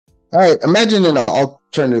All right, imagine an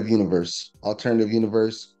alternative universe. Alternative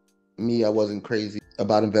universe. Me, I wasn't crazy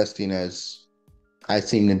about investing as I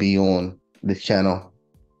seem to be on this channel.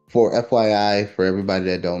 For FYI, for everybody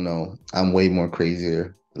that don't know, I'm way more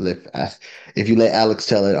crazier. If you let Alex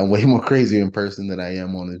tell it, I'm way more crazier in person than I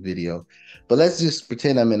am on this video. But let's just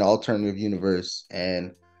pretend I'm in an alternative universe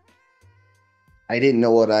and I didn't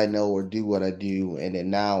know what I know or do what I do. And then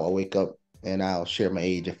now I wake up and I'll share my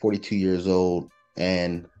age at 42 years old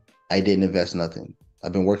and I didn't invest nothing.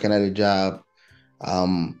 I've been working at a job.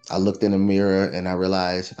 I looked in the mirror and I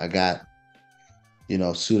realized I got,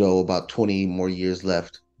 pseudo about 20 more years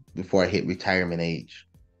left before I hit retirement age.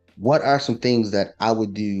 What are some things that I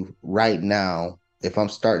would do right now if I'm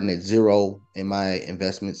starting at zero in my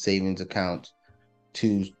investment savings account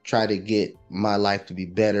to try to get my life to be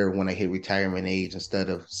better when I hit retirement age instead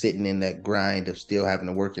of sitting in that grind of still having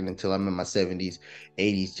to work until I'm in my 70s,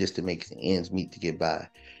 80s just to make the ends meet to get by.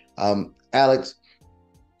 Alex,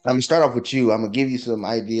 I'm gonna start off with you. I'm gonna give you some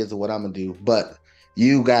ideas of what I'm gonna do, but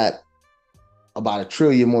you got about a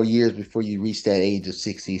trillion more years before you reach that age of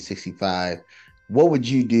 60, 65. What would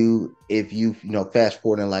you do if you fast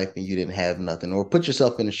forward in life and you didn't have nothing? Or put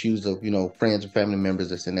yourself in the shoes of, friends or family members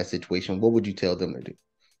that's in that situation. What would you tell them to do?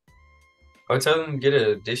 I would tell them to get an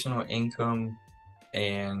additional income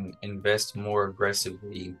and invest more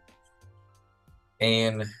aggressively.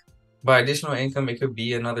 And by additional income, it could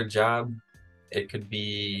be another job, it could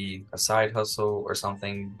be a side hustle or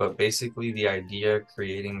something. But basically, the idea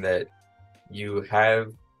creating that you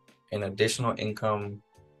have an additional income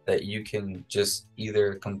that you can just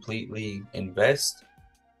either completely invest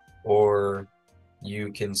or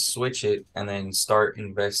you can switch it and then start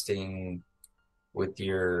investing with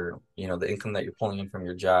the income that you're pulling in from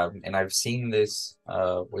your job. And I've seen this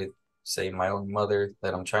with, say, my own mother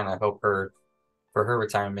that I'm trying to help her for her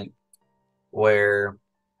retirement, where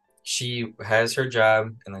she has her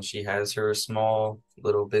job and then she has her small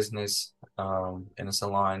little business in a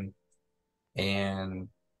salon. And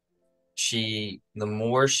the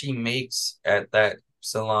more she makes at that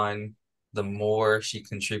salon, the more she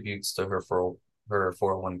contributes to her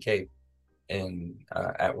 401k in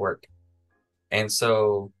at work. And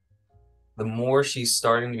so the more she's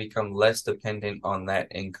starting to become less dependent on that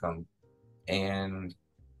income. And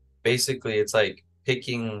basically, it's like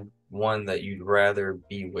picking one that you'd rather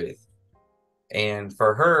be with. And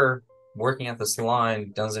for her, working at the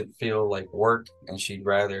salon doesn't feel like work, and she'd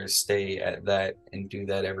rather stay at that and do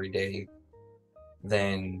that every day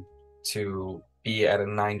than to be at a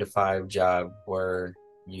 9 to 5 job where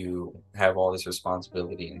you have all this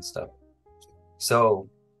responsibility and stuff. So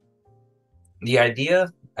the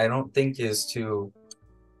idea, I don't think, is to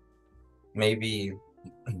maybe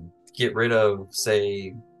get rid of,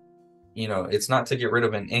 say, it's not to get rid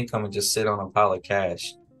of an income and just sit on a pile of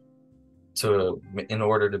cash to in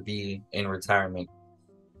order to be in retirement,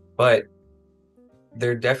 but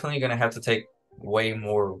they're definitely going to have to take way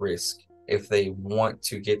more risk if they want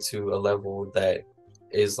to get to a level that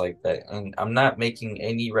is like that. And I'm not making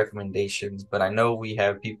any recommendations, but I know we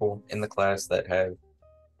have people in the class that have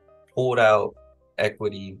pulled out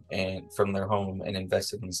equity and from their home and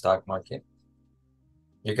invested in the stock market.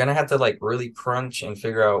 You're gonna have to like really crunch and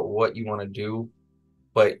figure out what you want to do,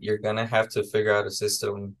 but you're gonna have to figure out a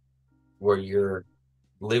system where you're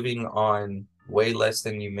living on way less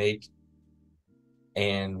than you make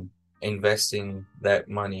and investing that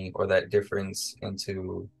money or that difference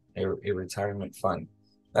into a retirement fund.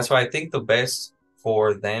 That's why I think the best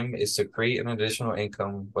for them is to create an additional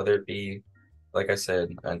income, whether it be, like I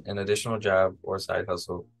said, an additional job or side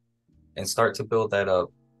hustle, and start to build that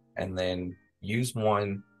up, and then use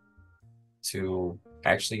one to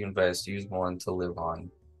actually invest, use one to live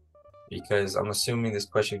on. Because I'm assuming this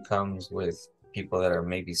question comes with people that are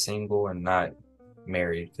maybe single and not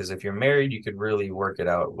married. Because if you're married, you could really work it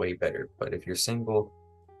out way better. But if you're single,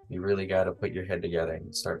 you really got to put your head together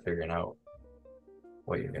and start figuring out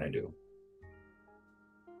what you're going to do.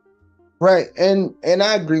 Right. And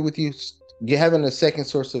I agree with you. Having a second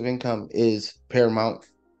source of income is paramount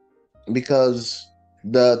because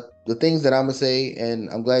the things that I'm gonna say, and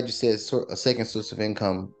I'm glad you said a second source of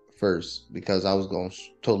income first because I was going to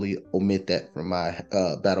totally omit that from my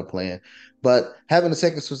battle plan. But having a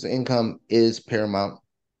second source of income is paramount.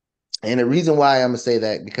 And the reason why I'm gonna say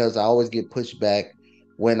that because I always get pushed back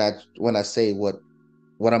when I say what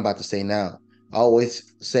I'm about to say now. I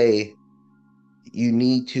always say you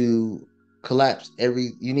need to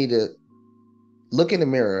you need to look in the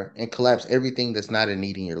mirror and collapse everything that's not a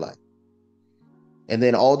need in your life. And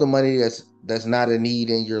then all the money that's not a need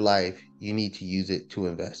in your life, you need to use it to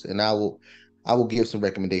invest. And I will give some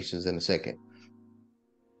recommendations in a second.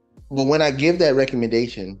 But when I give that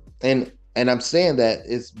recommendation, and I'm saying that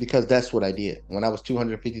it's because that's what I did. When I was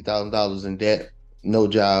 $250,000 in debt, no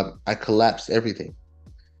job, I collapsed everything.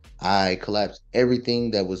 I collapsed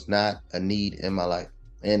everything that was not a need in my life.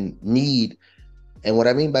 And need, and what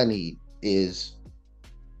I mean by need is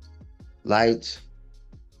lights,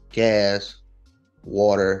 gas,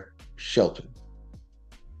 water, shelter.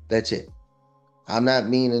 That's it. I'm not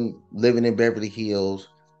meaning living in Beverly Hills,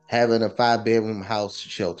 having a 5 bedroom house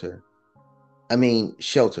shelter. I mean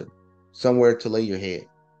shelter, somewhere to lay your head.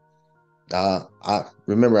 I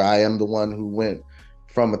remember I am the one who went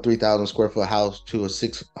from a 3,000 square foot house to a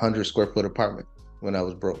 600 square foot apartment when I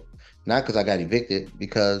was broke. Not because I got evicted,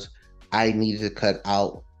 because I needed to cut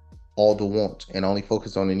out all the wants and only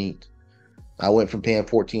focus on the needs. I went from paying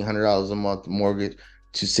 $1,400 a month mortgage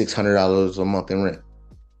to $600 a month in rent.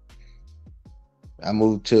 I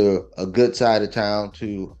moved to a good side of town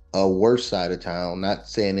to a worse side of town. Not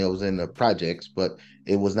saying it was in the projects, but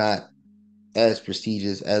it was not as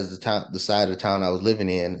prestigious as the side of town I was living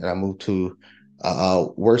in, and I moved to a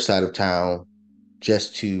worse side of town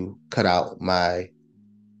just to cut out my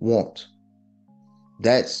wants.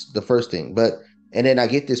 That's the first thing. But and then I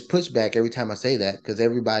get this pushback every time I say that because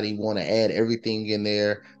everybody want to add everything in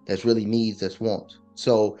there that's really needs, that's wants.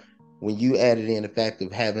 So when you added in the fact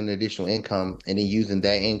of having additional income and then using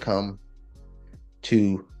that income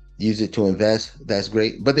to use it to invest, that's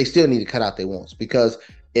great. But they still need to cut out their wants, because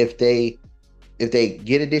if they if they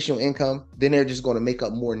get additional income, then they're just going to make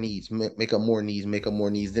up more needs, make up more needs, make up more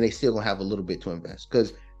needs. Then they still gonna have a little bit to invest,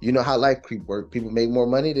 because you know how life creep work. People make more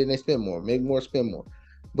money, then they spend more, make more, spend more.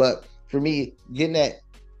 But for me, getting that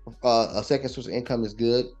a second source of income is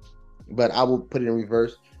good, but I will put it in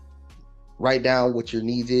reverse. Write down what your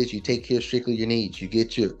needs is. You take care of strictly your needs. You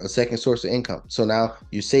get your a second source of income. So now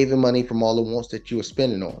you're saving money from all the wants that you are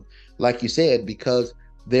spending on. Like you said, because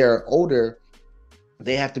they're older,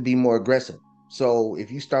 they have to be more aggressive. So if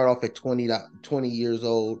you start off at 20 years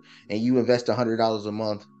old and you invest $100 a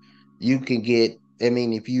month, you can get, I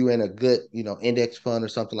mean, if you in a good, index fund or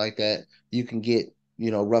something like that, you can get,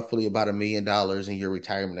 roughly about $1 million in your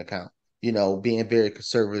retirement account, being very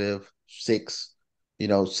conservative, 6 to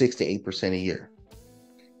 8% a year.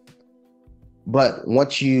 But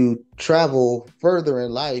once you travel further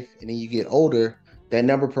in life and then you get older, that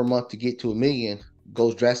number per month to get to 1 million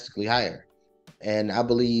goes drastically higher. And I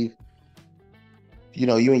believe, you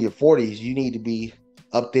in your 40s, you need to be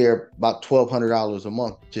up there about $1,200 a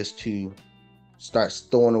month just to start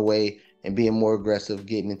throwing away and being more aggressive,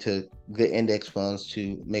 getting into good index funds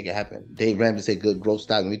to make it happen. Dave Ramsey said good growth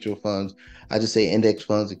stock mutual funds. I just say index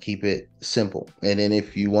funds to keep it simple. And then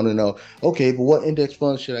if you want to know, okay, but what index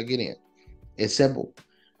funds should I get in? It's simple.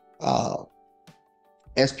 Uh,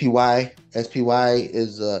 SPY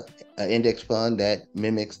is an index fund that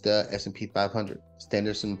mimics the S&P 500,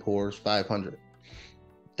 Standard & Poor's 500.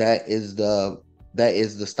 That is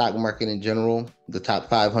the stock market in general, the top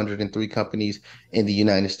 503 companies in the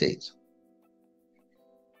United States.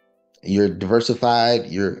 You're diversified,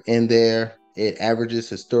 you're in there. It averages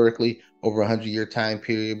historically over a 100-year time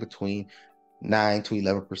period between 9 to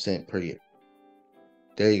 11% per year.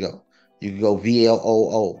 There you go. You can go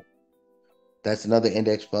VLOO. That's another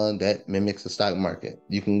index fund that mimics the stock market.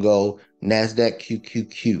 You can go NASDAQ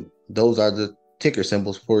QQQ. Those are the ticker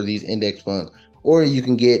symbols for these index funds. Or you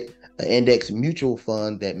can get an index mutual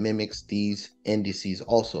fund that mimics these indices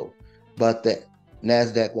also. But the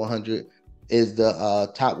NASDAQ 100 is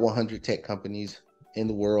the top 100 tech companies in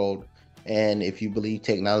the world. And if you believe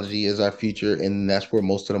technology is our future and that's where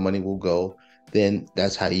most of the money will go, then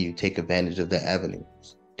that's how you take advantage of that avenue.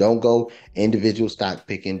 Don't go individual stock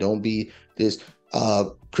picking. Don't be this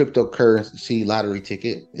cryptocurrency lottery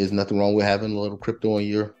ticket. There's nothing wrong with having a little crypto in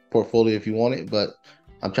your portfolio if you want it, but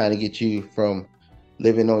I'm trying to get you from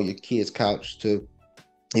living on your kid's couch to,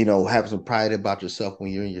 have some pride about yourself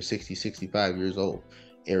when you're in your 60, 65 years old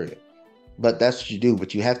area. But that's what you do.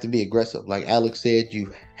 But you have to be aggressive. Like Alex said,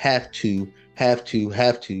 you have to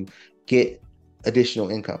get additional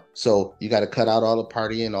income. So you got to cut out all the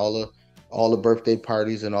partying, all the birthday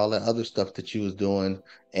parties and all that other stuff that you was doing,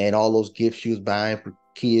 and all those gifts you was buying for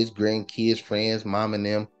kids, grandkids, friends, mom and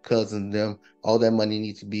them, cousins them. All that money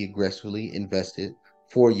needs to be aggressively invested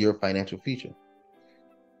for your financial future.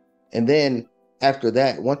 And then after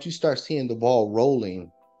that, once you start seeing the ball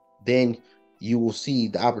rolling, then you will see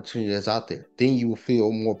the opportunity that's out there. Then you will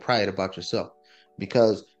feel more pride about yourself.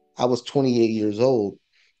 Because I was 28 years old,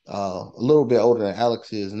 a little bit older than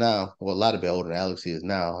Alex is now. Well, a lot of bit older than Alex is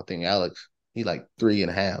now. I think Alex, he's like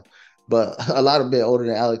 3.5, but a lot of bit older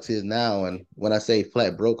than Alex is now. And when I say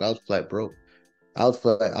flat broke, I was flat broke. I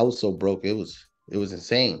was so broke, it was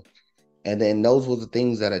insane. And then those were the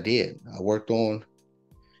things that I did. I worked on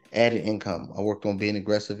added income. I worked on being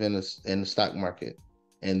aggressive in the stock market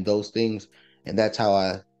and those things. And that's how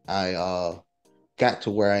I got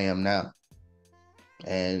to where I am now.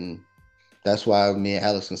 And that's why me and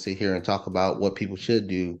Alex can sit here and talk about what people should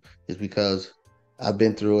do, is because I've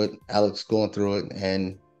been through it, Alex going through it,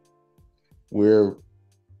 and we're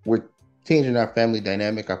we're changing our family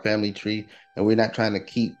dynamic, our family tree, and we're not trying to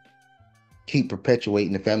keep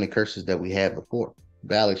perpetuating the family curses that we had before.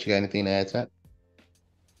 But Alex, you got anything to add to that?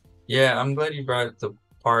 Yeah, I'm glad you brought the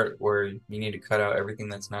part where you need to cut out everything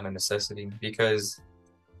that's not a necessity because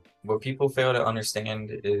what people fail to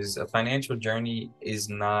understand is a financial journey is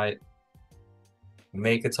not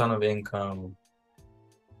make a ton of income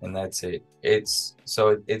and that's it. It's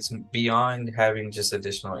beyond having just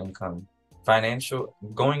additional income. Financial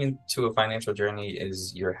going into a financial journey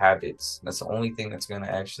is your habits. That's the only thing that's going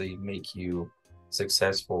to actually make you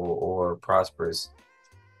successful or prosperous.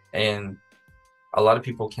 And a lot of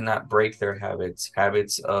people cannot break their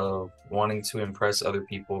habits of wanting to impress other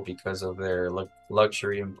people because of their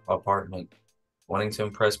luxury apartment, wanting to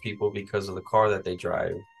impress people because of the car that they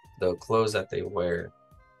drive, the clothes that they wear,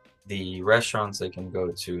 the restaurants they can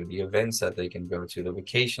go to, the events that they can go to, the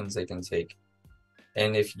vacations they can take.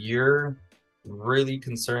 And if you're really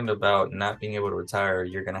concerned about not being able to retire,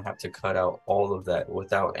 you're going to have to cut out all of that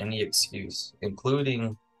without any excuse,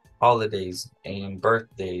 including holidays and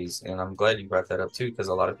birthdays. And I'm glad you brought that up too, because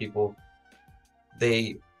a lot of people,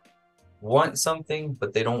 they want something,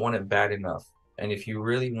 but they don't want it bad enough. And if you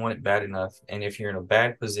really want it bad enough, and if you're in a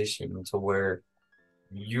bad position to where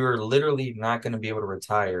you're literally not going to be able to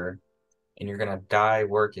retire and you're going to die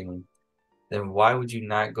working, then why would you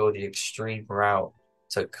not go the extreme route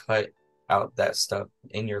to cut out that stuff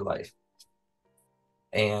in your life?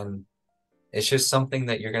 And it's just something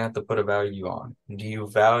that you're gonna have to put a value on. Do you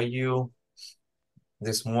value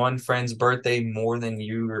this one friend's birthday more than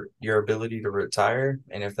your ability to retire?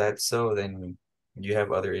 And if that's so, then you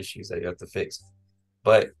have other issues that you have to fix.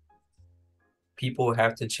 But people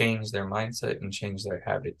have to change their mindset and change their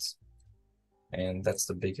habits. And that's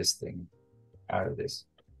the biggest thing out of this.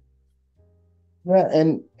 Yeah,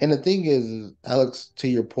 and the thing is, Alex, to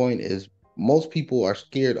your point, is most people are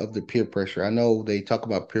scared of the peer pressure. I know they talk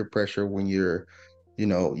about peer pressure when you're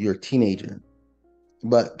a teenager,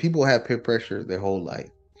 but people have peer pressure their whole life.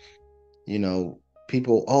 You know,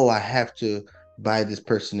 people, oh, I have to buy this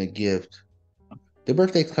person a gift. Their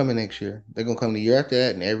birthday's coming next year. They're gonna come the year after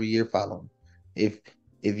that and every year following. If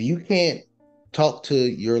if you can't talk to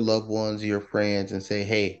your loved ones, your friends, and say,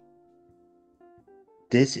 hey,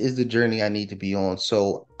 this is the journey I need to be on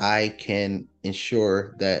so I can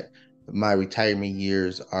ensure that my retirement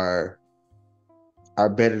years are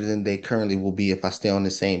better than they currently will be if I stay on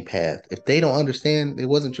the same path. If they don't understand, it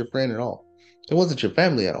wasn't your friend at all. It wasn't your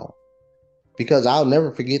family at all. Because I'll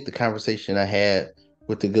never forget the conversation I had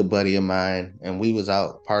with a good buddy of mine, and we was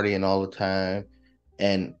out partying all the time.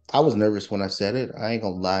 And I was nervous when I said it. I ain't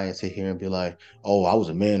gonna lie and sit here and be like, "Oh, I was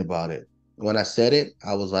a man about it." When I said it,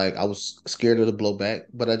 I was like, I was scared of the blowback,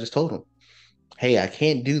 but I just told him, "Hey, I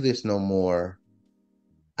can't do this no more.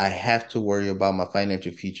 I have to worry about my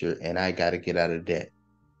financial future, and I got to get out of debt."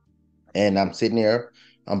 And I'm sitting there,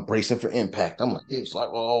 I'm bracing for impact. I'm like, it's like,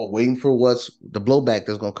 oh, waiting for what's the blowback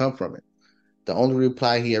that's gonna come from it. The only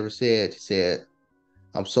reply he ever said, he said,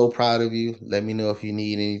 I'm so proud of you. Let me know if you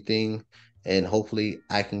need anything. And hopefully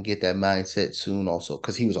I can get that mindset soon also.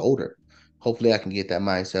 Because he was older. Hopefully I can get that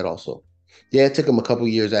mindset also. Yeah, it took him a couple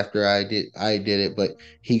years after I did it, but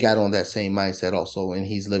he got on that same mindset also. And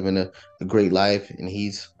he's living a great life and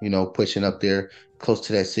he's, pushing up there close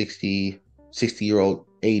to that 60-year-old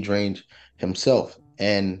age range himself.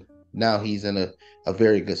 And now he's in a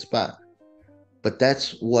very good spot. But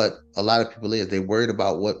that's what a lot of people is. They're worried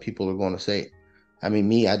about what people are going to say. I mean,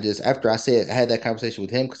 me, I just after I had that conversation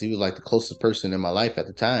with him because he was like the closest person in my life at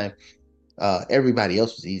the time. Everybody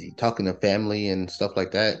else was easy. Talking to family and stuff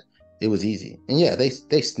like that, it was easy. And yeah, they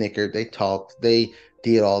snickered, they talked, they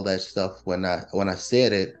did all that stuff when I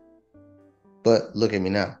said it. But look at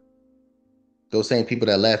me now. Those same people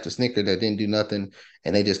that laughed and snickered that didn't do nothing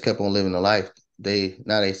and they just kept on living their life. They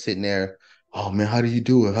sitting there. Oh man, how do you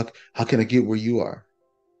do it? How can I get where you are?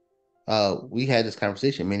 We had this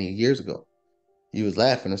conversation many years ago. You was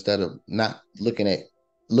laughing instead of not looking in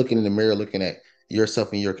the mirror, looking at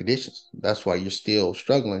yourself and your conditions. That's why you're still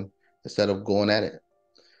struggling instead of going at it.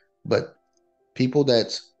 But people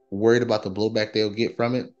that's worried about the blowback they'll get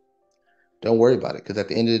from it, don't worry about it. Because at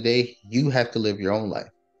the end of the day, you have to live your own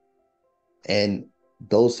life. And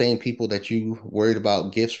those same people that you worried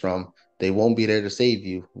about gifts from, they won't be there to save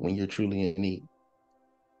you when you're truly in need.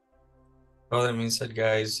 All that being said,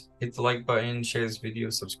 guys, hit the like button, share this video,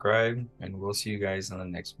 subscribe, and we'll see you guys on the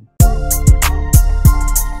next one.